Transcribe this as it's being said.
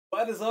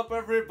What is up,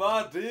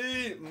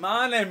 everybody?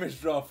 My name is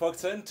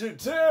Fox, and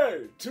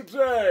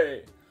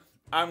today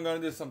I'm gonna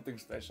do something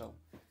special.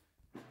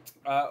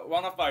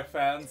 One of my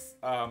fans,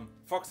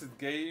 Foxit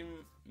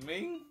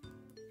Begaming,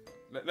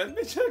 let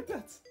me check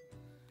that.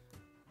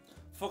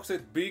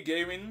 Foxit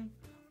Begaming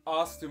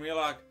asked me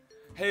like,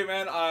 "Hey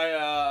man,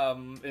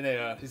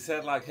 he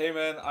said like, hey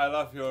man, I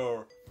love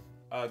your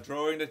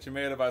drawing that you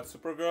made about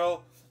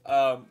Supergirl.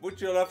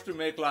 Would you love to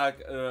make like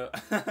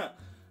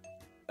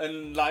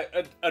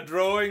a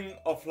drawing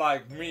of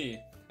like me?"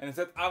 And he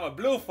said, "I'm a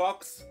blue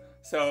fox,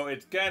 so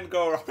it can't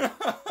go wrong."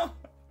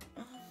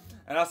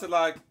 And I said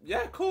like,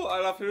 "Yeah, cool, I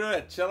love to do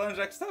it. Challenge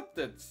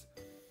accepted."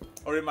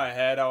 Or in my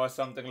head I was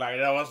something like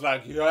that. I was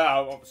like, "Yeah,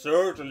 I'm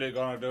certainly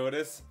gonna do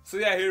this." So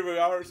yeah, here we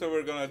are, so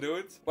we're gonna do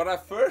it. What I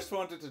first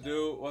wanted to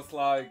do was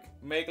like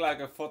make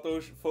like a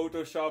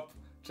Photoshop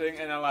thing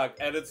and then like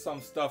edit some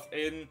stuff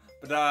in,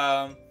 but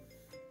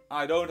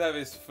I don't have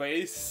his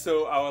face,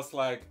 so I was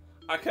like,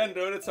 I can't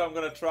do it, so I'm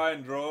gonna try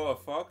and draw a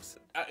fox.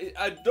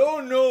 I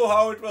don't know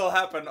how it will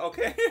happen,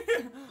 okay?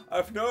 I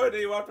have no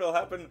idea what will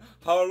happen,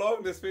 how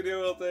long this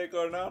video will take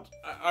or not.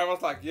 I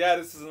was like, yeah,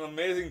 this is an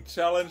amazing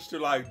challenge to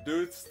like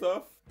do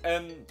stuff.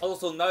 And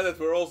also now that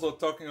we're also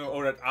talking,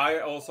 or that I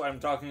also am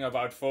talking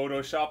about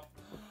Photoshop,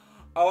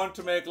 I want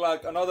to make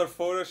like another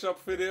Photoshop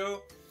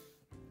video.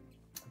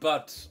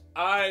 But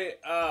I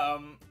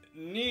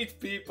need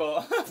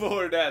people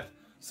for that.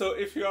 So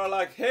if you are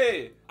like,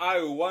 hey,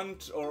 I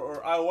want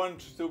or I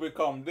want to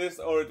become this,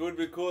 or it would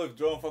be cool if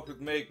Drone Fox would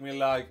make me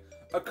like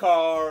a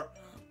car,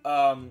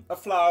 a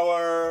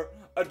flower,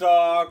 a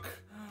dog,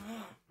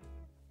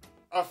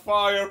 a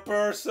fire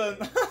person.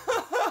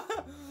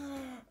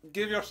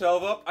 Give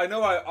yourself up. I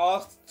know I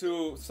asked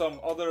to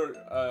some other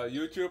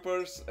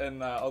YouTubers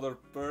and other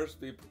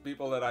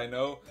people that I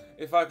know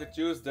if I could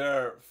use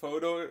their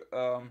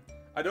photo.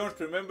 I don't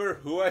remember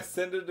who I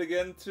sent it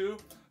again to.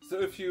 So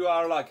if you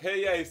are like,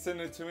 hey, yeah, he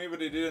sent it to me, but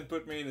he didn't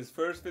put me in his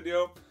first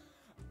video,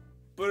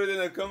 put it in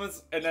the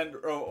comments, and then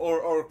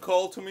or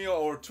call to me,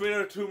 or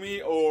Twitter to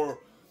me, or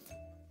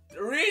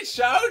reach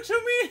out to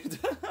me.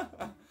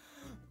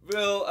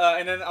 Well,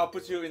 and then I'll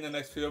put you in the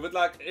next video. But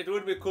like, it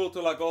would be cool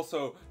to like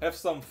also have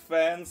some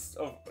fans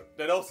of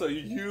that. Also,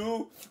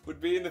 you would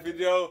be in the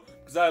video,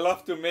 because I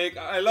love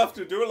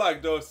to do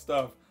like those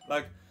stuff,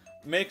 like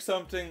make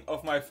something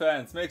of my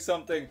fans, make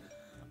something.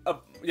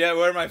 Yeah,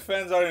 where my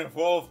fans are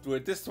involved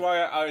with. This is why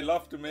I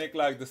love to make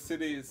like the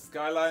City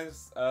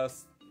Skylines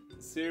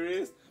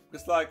series.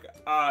 Because like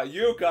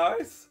you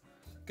guys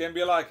can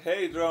be like,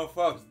 hey Drone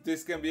Fox,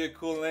 this can be a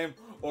cool name,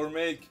 or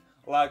make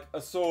like a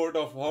sort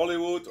of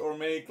Hollywood, or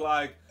make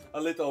like a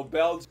little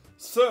Belgium.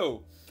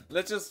 So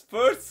let's just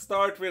first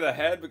start with a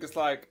head, because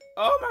like,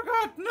 oh my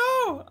god,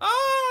 no!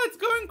 Ah, it's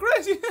going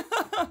crazy!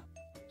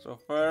 So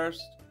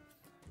first,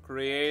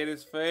 create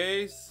his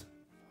face.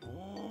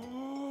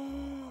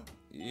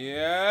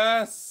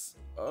 Yes.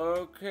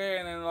 Okay,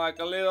 and then like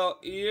a little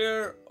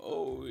ear.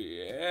 Oh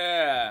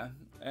yeah.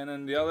 And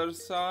then the other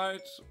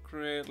side,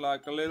 create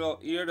like a little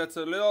ear that's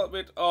a little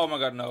bit. Oh my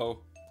god,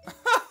 no.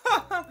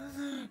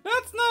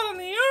 That's not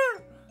an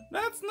ear.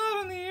 That's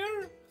not an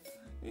ear.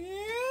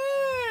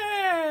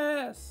 Yes.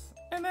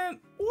 And then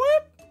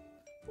whoop,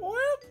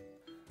 whoop.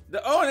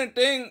 The only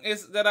thing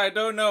is that I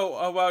don't know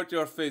about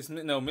your face.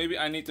 No, maybe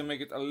I need to make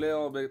it a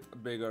little bit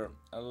bigger.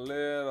 A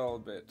little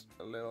bit.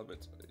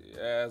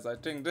 Yes, I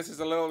think this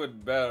is a little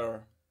bit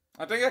better.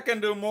 I think I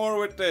can do more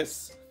with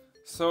this.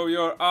 So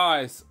your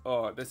eyes.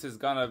 Oh, this is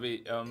gonna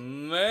be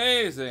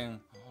amazing.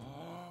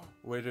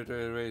 Wait.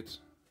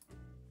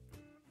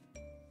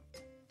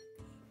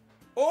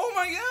 Oh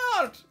my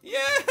god!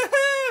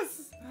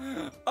 Yes!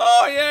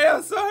 Oh yeah,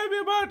 I'm so happy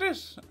about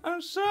this.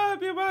 I'm so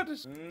happy about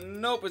this.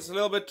 Nope, it's a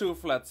little bit too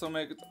flat, so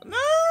make it. No!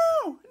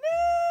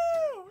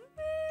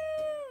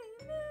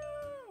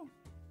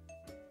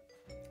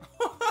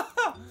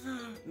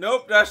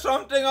 Nope, there's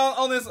something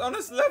on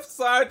his left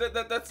side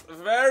that's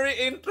very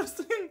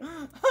interesting.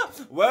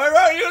 Where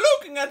are you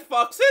looking at,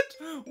 Foxit?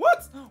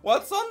 What's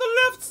on the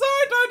left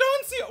side? I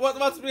don't see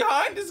what's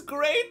behind this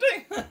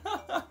grating.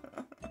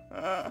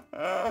 Oh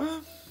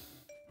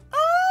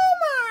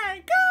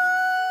my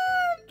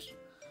god!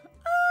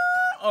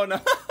 Oh no!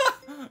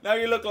 Now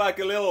you look like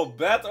a little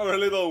bat or a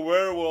little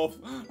werewolf.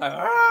 Like,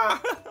 ah!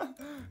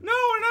 No,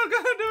 we're not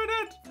gonna do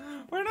that.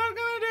 We're not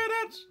gonna do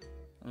that.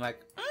 I'm like,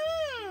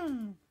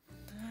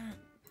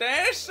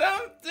 there's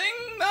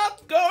something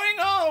not going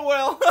on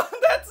well.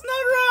 That's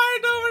not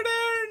right over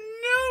there.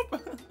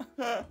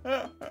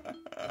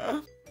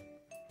 Nope.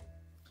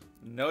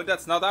 No,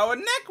 that's not how a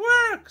neck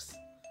works.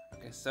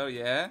 Okay, so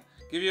yeah,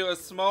 give you a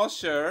small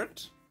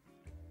shirt.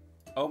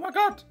 Oh my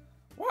god.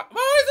 Why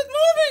is it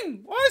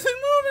moving? Why is it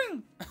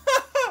moving?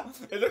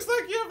 It looks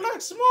like you have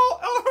like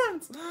small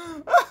arms.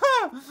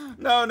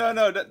 No,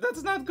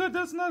 that's not good.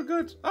 That's not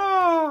good.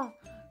 Oh.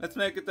 Let's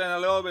make it then a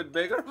little bit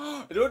bigger.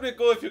 It would be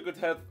cool if you could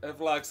have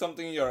like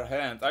something in your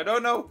hand. I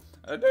don't know.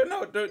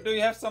 Do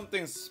you have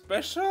something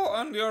special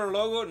on your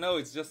logo? No,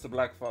 it's just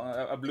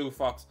a blue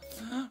fox.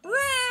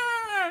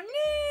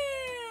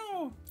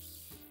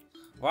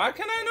 Why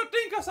can I not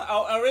think of something?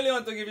 I really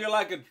want to give you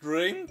like a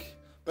drink,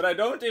 but I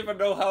don't even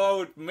know how I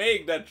would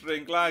make that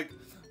drink. Like,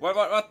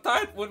 what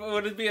type?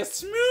 Would it be a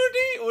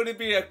smoothie? Would it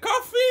be a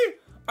coffee?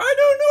 I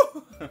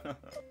don't know.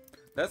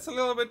 That's a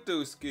little bit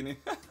too skinny.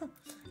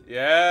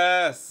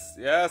 Yes.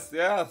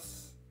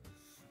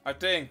 I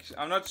think.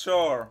 I'm not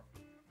sure.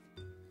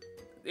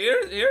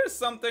 Here's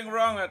something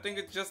wrong. I think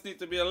it just needs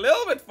to be a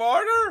little bit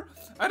farther.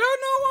 I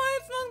don't know why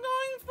it's not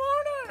going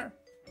farther.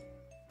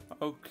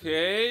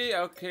 Okay,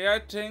 I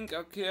think.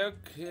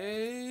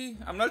 Okay.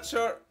 I'm not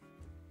sure.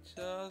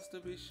 Just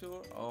to be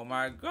sure. Oh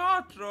my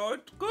god, Troy.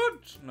 Good.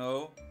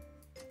 No.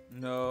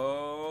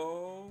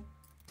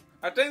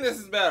 I think this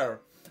is better.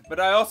 But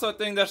I also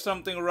think there's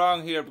something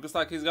wrong here. Because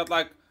like he's got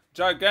like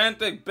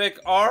gigantic big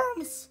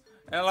arms.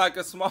 And like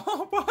a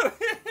small body.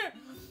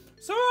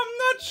 So I'm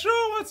not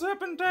sure what's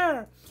happened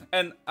there.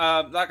 And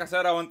like I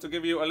said, I want to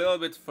give you a little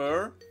bit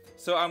fur.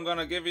 So I'm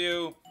gonna give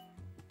you...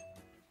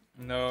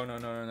 No.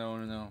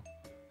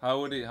 How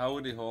would he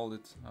hold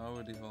it?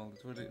 Would he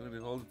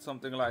hold it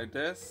something like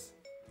this?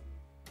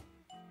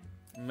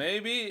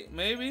 Maybe.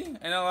 And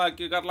then like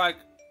you got like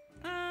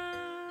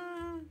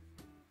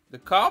the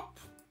cup.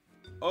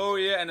 Oh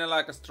yeah, and then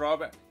like a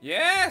strawberry.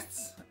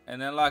 Yes!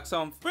 And then like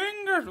some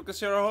fingers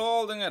because you're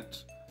holding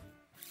it.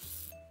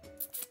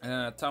 And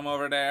then a thumb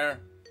over there.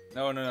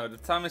 No. The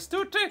thumb is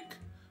too thick.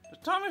 The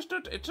thumb is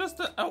too thick. It's just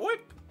a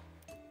whip.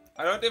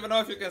 I don't even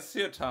know if you can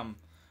see a thumb.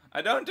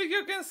 I don't think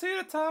you can see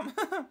the thumb.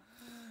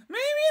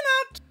 Maybe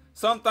not.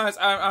 Sometimes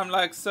I'm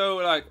like so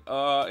like,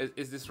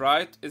 is this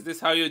right? Is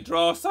this how you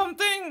draw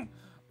something?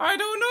 I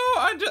don't know.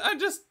 I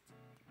just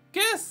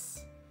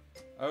guess.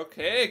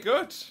 Okay,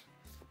 good.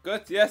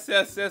 Yes.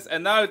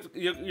 And now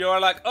you're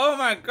like, oh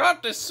my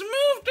god, the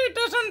smoothie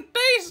doesn't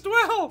taste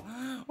well.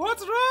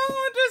 What's wrong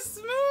with this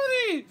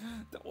smoothie?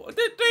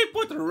 Did they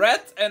put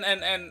red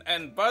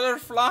and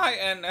butterfly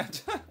and in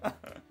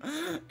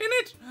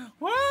it?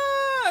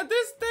 Wow,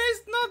 this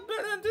tastes not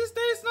good. This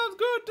tastes not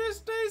good. This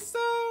tastes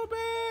so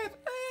bad.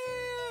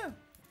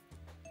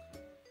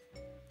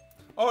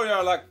 Oh,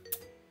 you're like,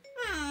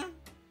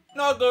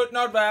 not good,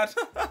 not bad.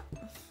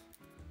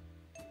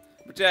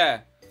 But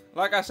yeah,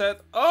 like I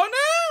said, oh no.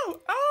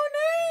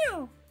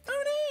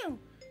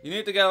 You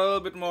need to get a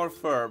little bit more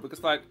fur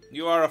because like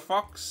you are a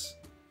fox.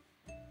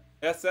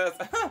 Yes.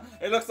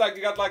 It looks like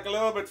you got like a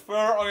little bit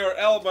fur on your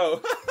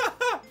elbow.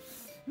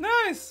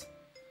 Nice.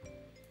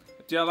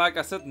 But yeah, like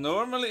I said,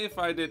 normally if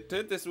I did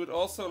this would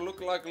also look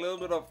like a little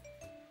bit of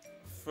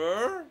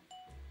fur.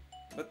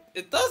 But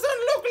it doesn't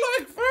look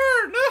like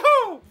fur,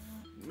 no!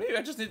 Maybe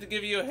I just need to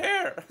give you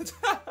hair.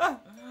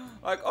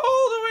 Like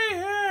all the way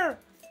hair.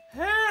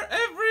 Hair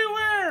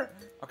everywhere.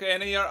 Okay,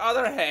 and in your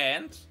other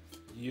hand,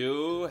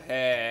 you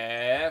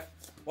have...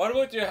 What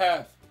would you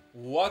have?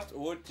 What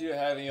would you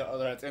have in your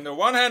other hand? In the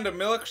one hand, a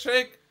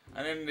milkshake.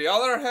 And in the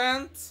other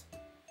hand,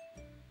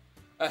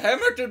 a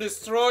hammer to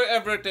destroy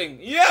everything.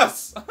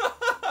 Yes!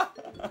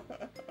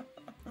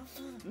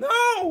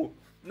 No!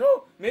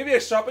 Maybe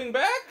a shopping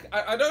bag?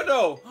 I don't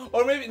know.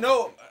 Or maybe,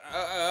 no.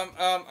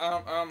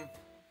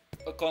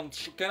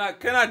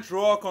 Can I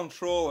draw a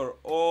controller?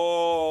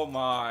 Oh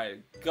my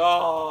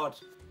god.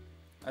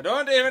 I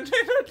don't even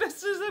think that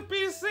this is a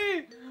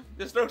PC.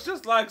 This looks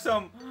just like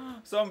some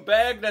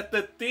bag that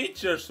the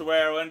teachers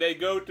wear when they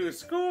go to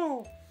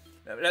school.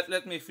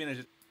 Let me finish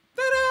it.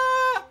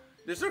 Ta-da!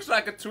 This looks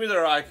like a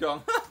Twitter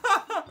icon.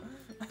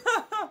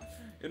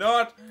 You know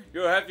what?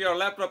 You have your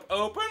laptop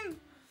open.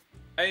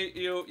 And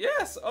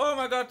yes, oh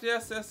my god,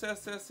 yes.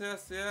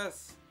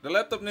 The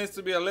laptop needs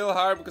to be a little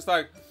higher because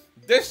like,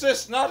 this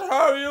is not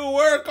how you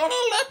work on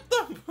a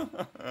laptop.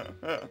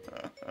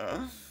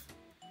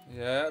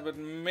 Yeah, but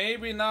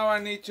maybe now I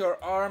need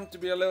your arm to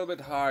be a little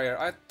bit higher.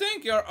 I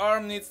think your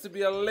arm needs to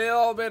be a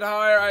little bit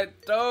higher. I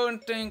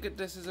don't think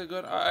this is a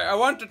good... I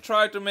want to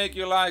try to make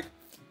you like,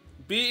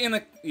 be in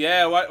a...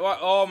 Yeah, what?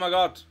 Oh my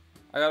god,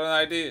 I got an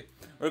idea.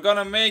 We're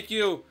gonna make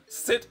you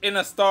sit in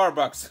a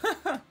Starbucks.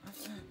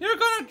 You're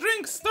gonna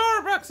drink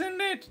Starbucks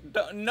indeed.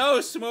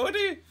 No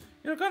smoothie.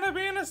 You're gonna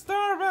be in a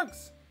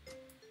Starbucks.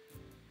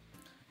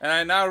 And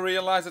I now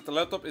realize that the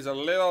laptop is a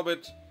little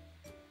bit...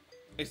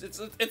 It's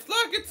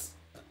like it's...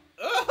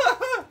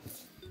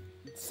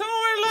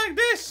 somewhere like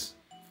this.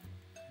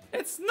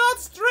 It's not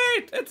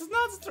straight.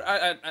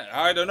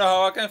 I don't know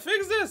how I can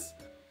fix this.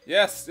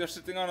 Yes, you're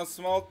sitting on a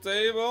small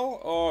table.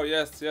 Oh,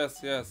 yes.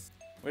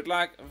 With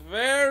like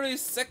very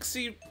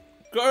sexy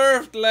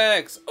curved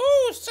legs.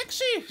 Oh,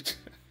 sexy.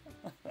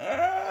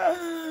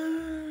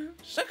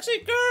 Sexy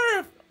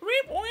curve.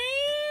 Weep,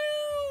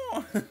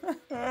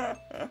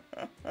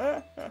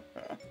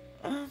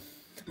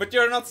 But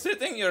you're not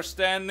sitting, you're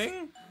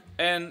standing.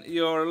 And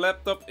your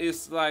laptop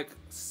is like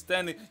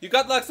standing. You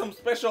got like some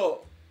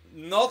special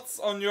knots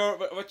on your...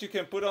 What you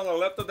can put on a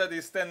laptop that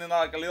is standing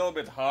like a little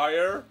bit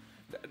higher.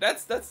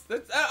 That's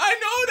I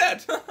know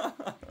that!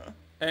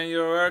 And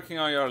you're working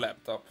on your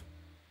laptop.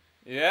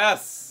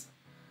 Yes!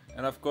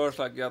 And of course,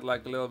 like, you got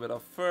like a little bit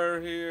of fur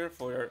here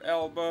for your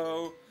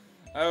elbow.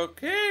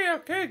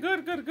 Okay,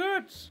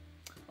 good.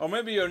 Or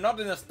maybe you're not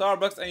in a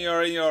Starbucks and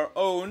you're in your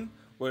own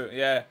Well,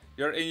 yeah,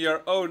 you're in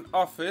your own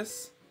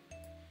office.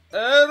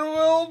 It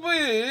will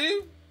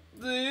be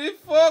the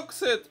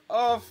Foxit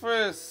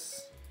office,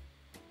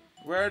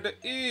 where the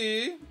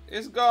E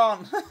is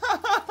gone.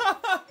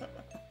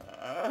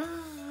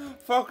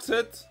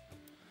 Foxit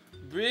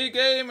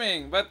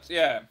Begaming, but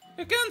yeah,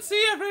 you can't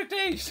see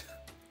everything.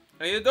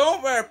 You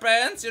don't wear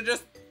pants, you're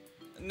just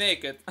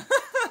naked.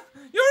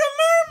 You're a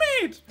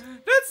mermaid!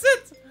 That's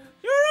it!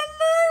 You're a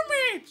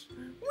mermaid!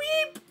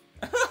 Weep!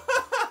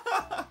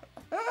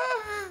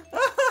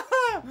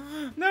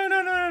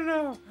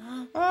 No.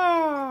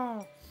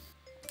 Oh.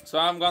 So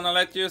I'm gonna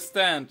let you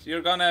stand.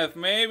 You're gonna have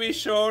maybe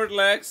short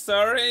legs,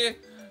 sorry.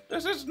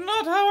 This is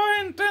not how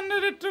I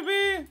intended it to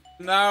be.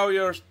 Now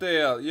your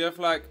tail. You have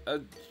like a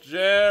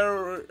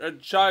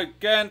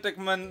gigantic,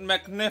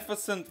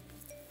 magnificent,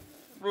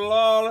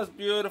 flawless,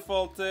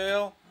 beautiful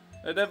tail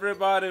that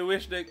everybody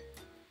wish they...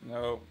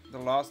 No, the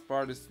last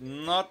part is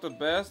not the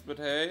best, but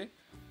hey,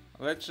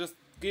 let's just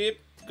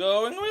keep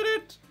going with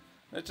it.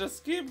 Let's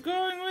just keep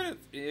going with it.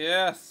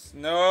 Yes,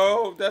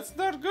 no, that's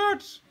not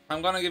good.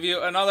 I'm gonna give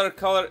you another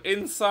color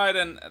inside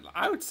and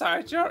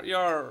outside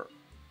your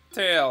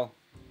tail.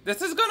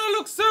 This is gonna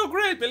look so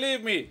great,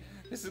 believe me.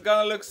 This is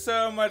gonna look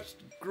so much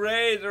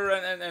greater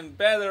and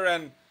better,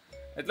 and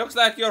it looks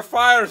like your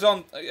fire's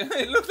on.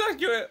 It looks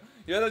like you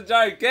had a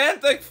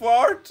gigantic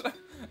fart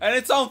and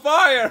it's on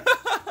fire.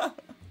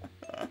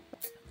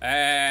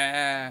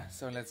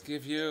 So let's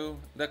give you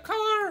the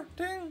color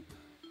thing.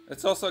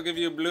 Let's also give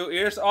you blue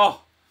ears.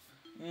 Oh,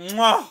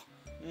 mwah,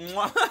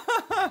 mwah.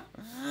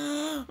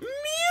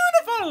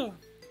 Beautiful!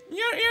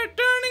 You're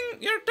turning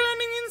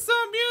in so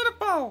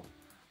beautiful.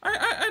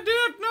 I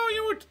didn't know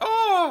you would.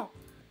 Oh,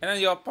 and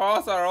then your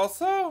paws are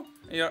also.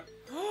 Your.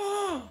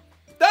 Oh,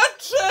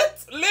 that's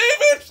it.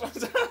 Leave it.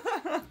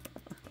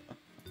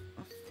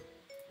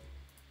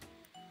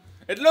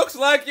 It looks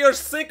like you're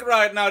sick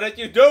right now. That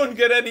you don't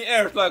get any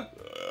air. It's like.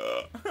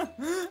 Help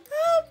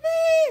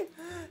me!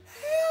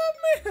 Help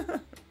me!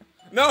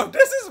 No,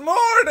 this is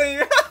more than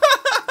you.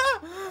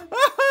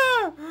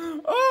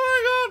 Oh my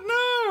god,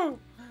 no!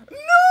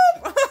 No!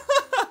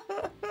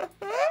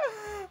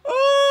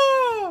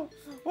 Oh!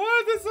 Why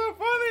is this so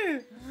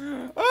funny?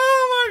 Oh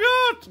my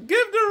god!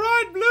 Give the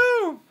right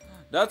blue!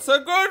 That's a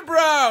good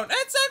brown!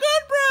 It's a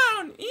good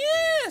brown!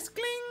 Yes!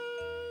 Cling!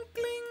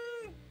 Cling!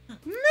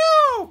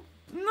 No!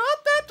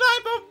 Not that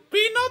type of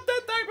bee, not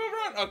that type of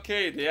brown!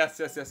 Okay, yes.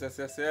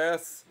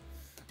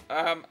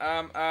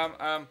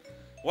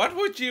 What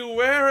would you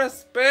wear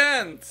as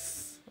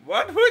pants?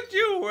 What would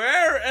you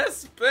wear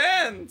as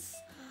pants?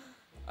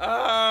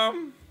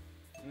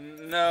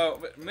 No,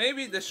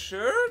 maybe the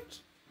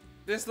shirt?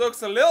 This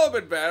looks a little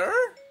bit better.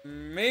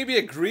 Maybe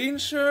a green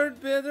shirt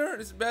better?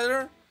 Is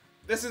better?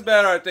 This is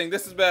better, I think.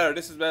 This is better.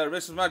 This is better.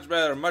 This is much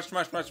better. Much.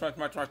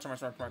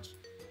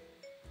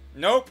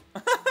 Nope.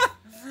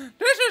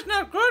 This is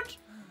not good.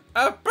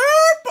 A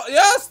purple.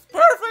 Yes,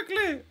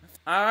 perfectly.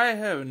 I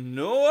have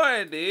no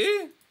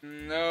idea.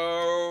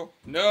 No.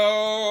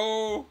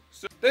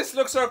 So, this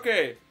looks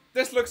okay.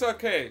 This looks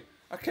okay.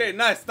 Okay,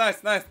 nice.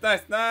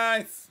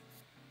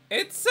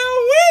 It's a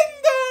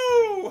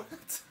window.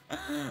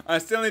 I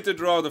still need to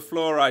draw the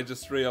floor, I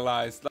just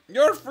realized.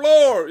 Your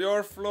floor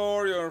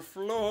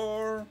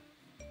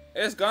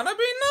is gonna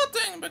be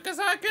nothing because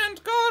I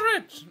can't color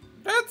it.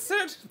 That's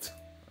it.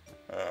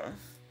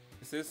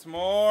 This is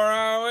more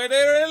how it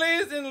really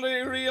is in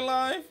real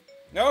life.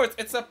 No,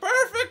 it's a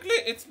perfectly,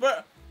 it's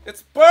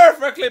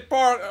perfectly a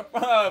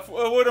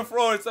wooden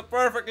floor. It's a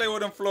perfectly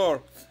wooden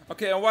floor.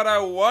 Okay, and what I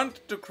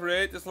want to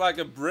create is like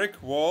a brick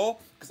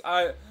wall. Cause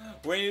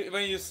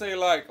when you say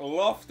like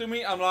love to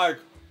me, I'm like,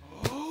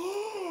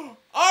 oh,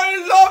 I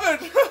love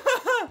it.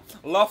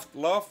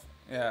 Love,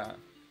 yeah.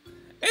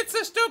 It's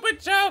a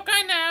stupid joke,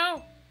 I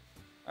know.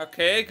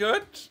 Okay,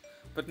 good.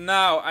 But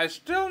now I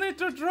still need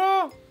to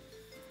draw.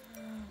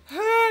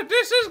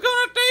 This is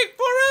gonna take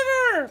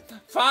forever!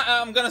 Fine,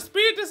 I'm gonna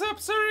speed this up,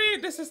 sorry.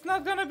 This is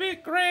not gonna be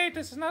great.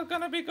 This is not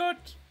gonna be good.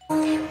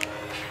 You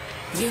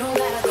don't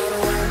gotta go to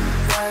work,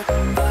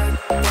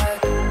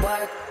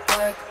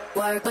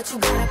 but you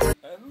gotta.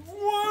 And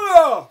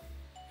voila!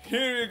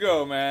 Here you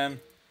go,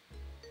 man.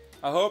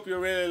 I hope you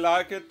really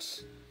like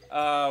it.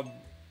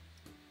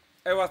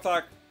 It was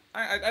like,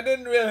 I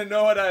didn't really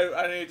know what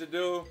I needed to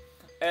do.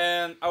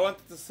 And I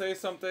wanted to say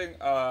something,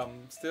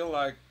 still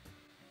like,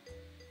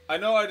 I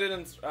know I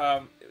didn't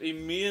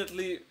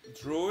immediately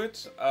draw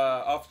it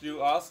after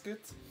you asked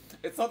it.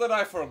 It's not that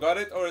I forgot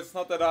it, or it's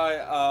not that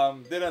I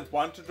didn't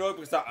want to draw it,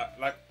 because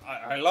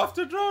I love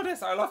to draw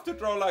this. I love to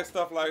draw like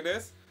stuff like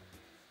this.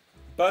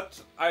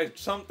 But I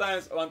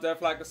sometimes want to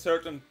have like a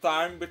certain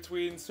time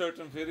between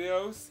certain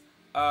videos,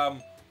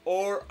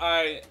 or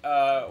I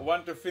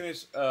want to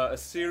finish a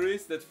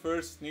series that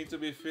first needs to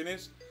be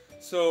finished.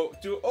 So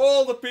to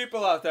all the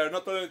people out there,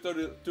 not only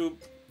to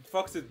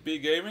Foxit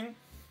Begaming,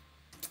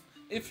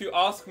 if you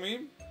ask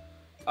me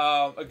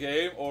a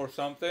game or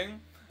something,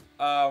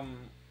 and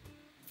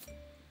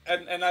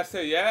I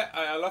say yeah,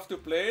 I love to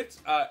play it,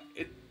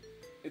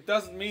 it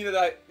doesn't mean that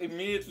I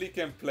immediately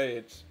can play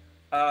it.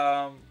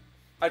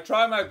 I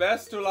try my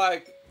best to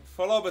like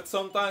follow, but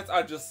sometimes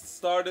I just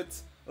started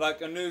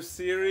like a new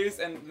series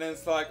and then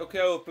it's like, okay,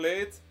 I will play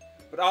it.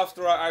 But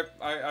after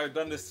I've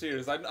done this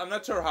series, I'm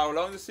not sure how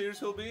long the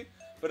series will be,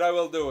 but I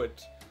will do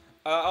it.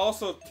 I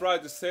also try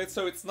to say it,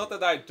 so it's not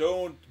that I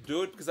don't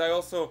do it, because I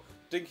also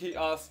think he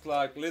asked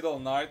like Little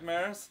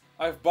Nightmares.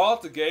 I've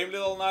bought the game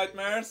Little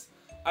Nightmares.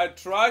 I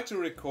tried to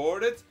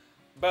record it,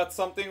 but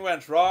something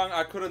went wrong.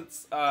 I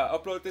couldn't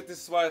upload it.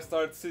 This is why I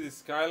started City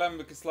Skyline,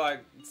 because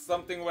like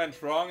something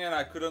went wrong and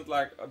I couldn't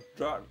like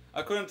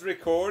I couldn't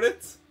record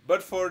it.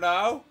 But for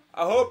now,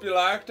 I hope you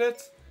liked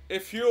it.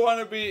 If you want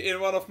to be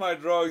in one of my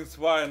drawings,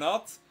 why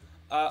not?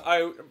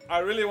 I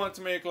really want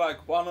to make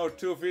like 1 or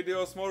 2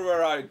 videos more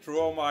where I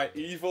draw my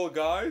evil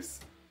guys.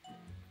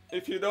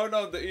 If you don't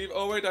know the evil,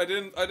 oh wait, I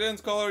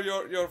didn't color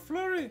your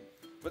flurry.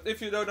 But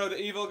if you don't know the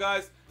evil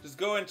guys, just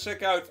go and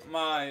check out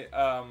my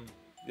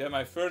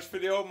my first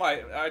video.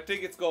 I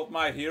think it's called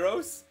My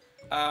Heroes.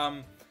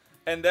 And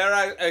there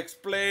I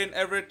explain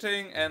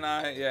everything, and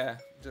I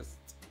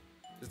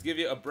just give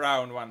you a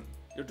brown one.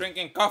 You're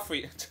drinking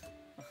coffee.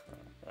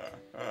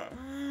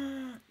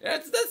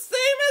 It's the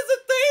same as the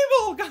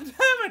table. God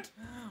damn it.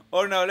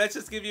 Or no, let's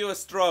just give you a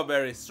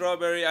strawberry.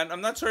 Strawberry, and I'm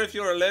not sure if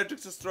you're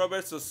allergic to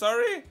strawberries, so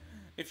sorry.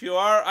 If you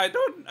are, I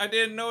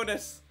didn't know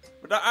this.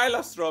 But I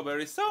love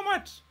strawberries so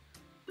much.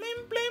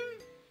 Blim blim.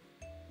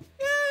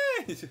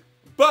 Yay!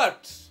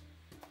 But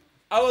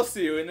I will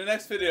see you in the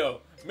next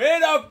video. May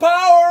the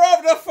power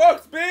of the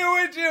fox be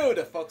with you.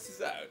 The fox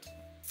is out.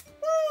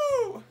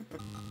 Woo!